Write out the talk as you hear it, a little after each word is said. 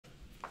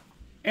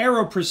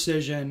Aero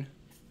Precision.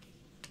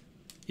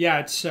 Yeah,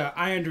 it's.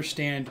 I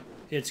understand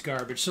it's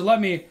garbage. So let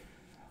me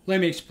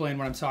explain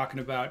what I'm talking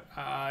about.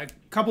 A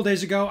couple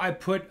days ago, I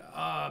put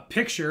a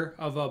picture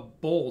of a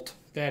bolt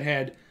that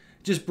had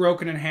just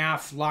broken in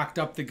half, locked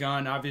up the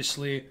gun.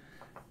 Obviously,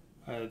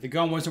 the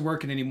gun wasn't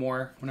working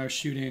anymore when I was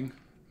shooting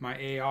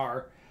my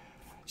AR.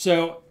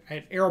 So,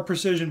 an Aero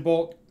Precision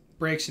bolt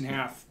breaks in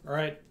half. All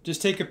right,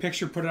 just take a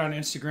picture, put it on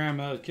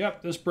Instagram.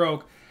 Yep, this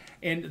broke.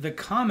 And the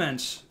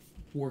comments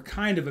were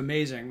kind of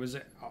amazing. Was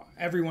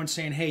everyone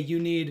saying, "Hey, you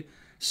need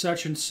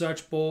such and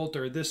such bolt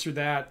or this or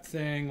that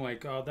thing,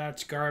 like, oh,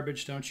 that's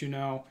garbage, don't you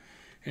know?"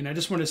 And I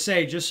just want to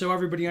say, just so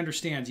everybody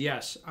understands,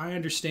 yes, I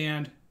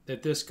understand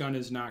that this gun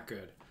is not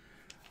good.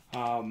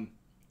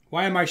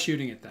 Why am I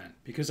shooting it then?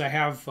 Because I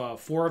have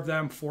 4 of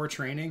them for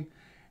training.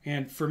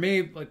 And for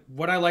me, like,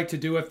 what I like to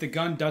do if the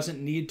gun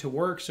doesn't need to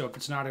work, so if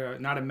it's not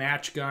a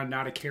match gun,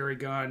 not a carry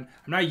gun,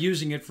 I'm not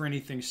using it for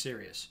anything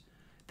serious,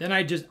 then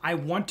I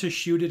want to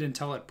shoot it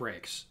until it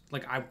breaks.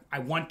 Like, I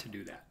want to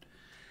do that.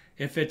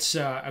 If it's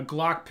a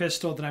Glock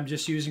pistol that I'm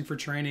just using for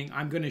training,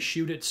 I'm going to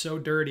shoot it so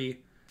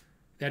dirty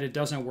that it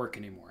doesn't work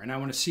anymore. And I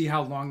want to see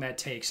how long that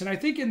takes. And I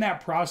think in that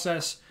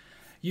process,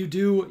 you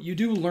do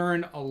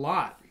learn a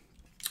lot.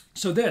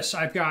 So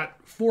I've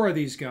got 4 of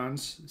these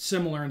guns,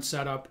 similar in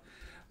setup.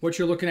 What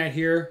you're looking at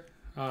here,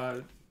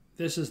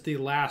 this is the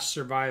last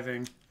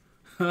surviving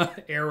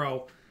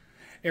Aero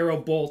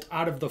bolt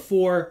out of the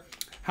 4.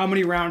 How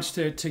many rounds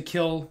to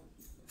kill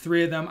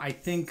 3 of them? I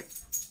think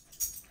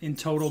in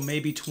total,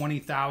 maybe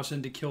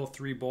 20,000 to kill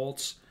 3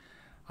 bolts.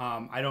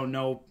 I don't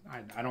know.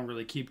 I don't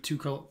really keep too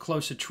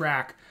close a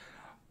track.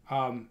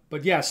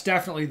 But yes,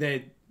 definitely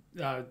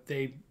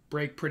they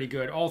break pretty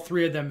good. All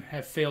 3 of them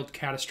have failed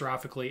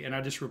catastrophically, and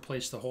I just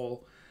replaced the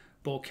whole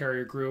bolt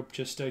carrier group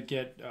just to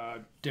get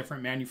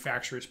different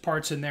manufacturers'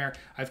 parts in there.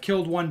 I've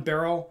killed 1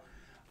 barrel.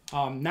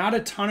 Not a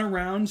ton of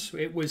rounds.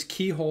 It was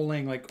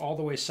keyholing like all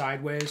the way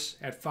sideways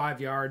at 5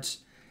 yards.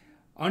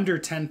 Under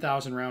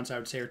 10,000 rounds, I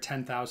would say, or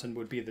 10,000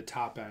 would be the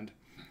top end.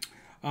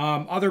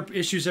 Other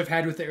issues I've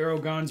had with the Aero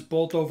guns,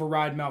 bolt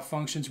override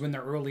malfunctions when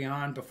they're early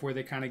on before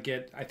they kind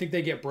of I think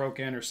they get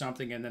broken or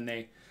something, and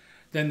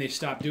then they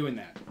stop doing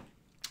that.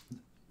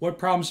 What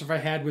problems have I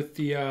had with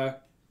the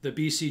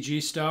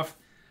BCG stuff?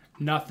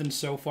 Nothing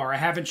so far. I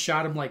haven't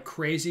shot them like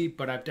crazy,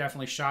 but I've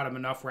definitely shot them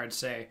enough where I'd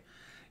say,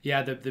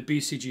 yeah, the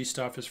BCG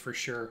stuff is for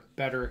sure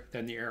better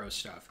than the Aero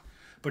stuff.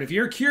 But if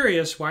you're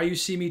curious why you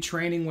see me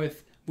training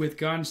with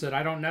guns that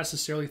I don't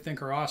necessarily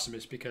think are awesome,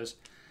 is because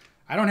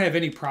I don't have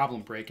any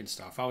problem breaking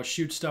stuff. I'll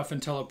shoot stuff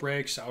until it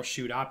breaks. I'll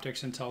shoot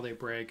optics until they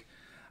break.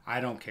 I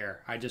don't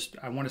care.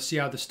 I want to see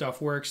how the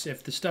stuff works.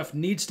 If the stuff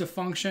needs to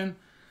function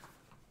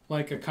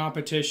like a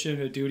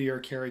competition, a duty, or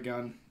a carry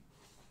gun,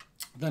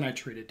 then I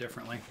treat it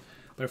differently.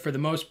 But for the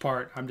most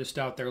part, I'm just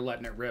out there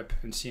letting it rip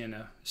and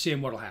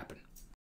seeing what'll happen.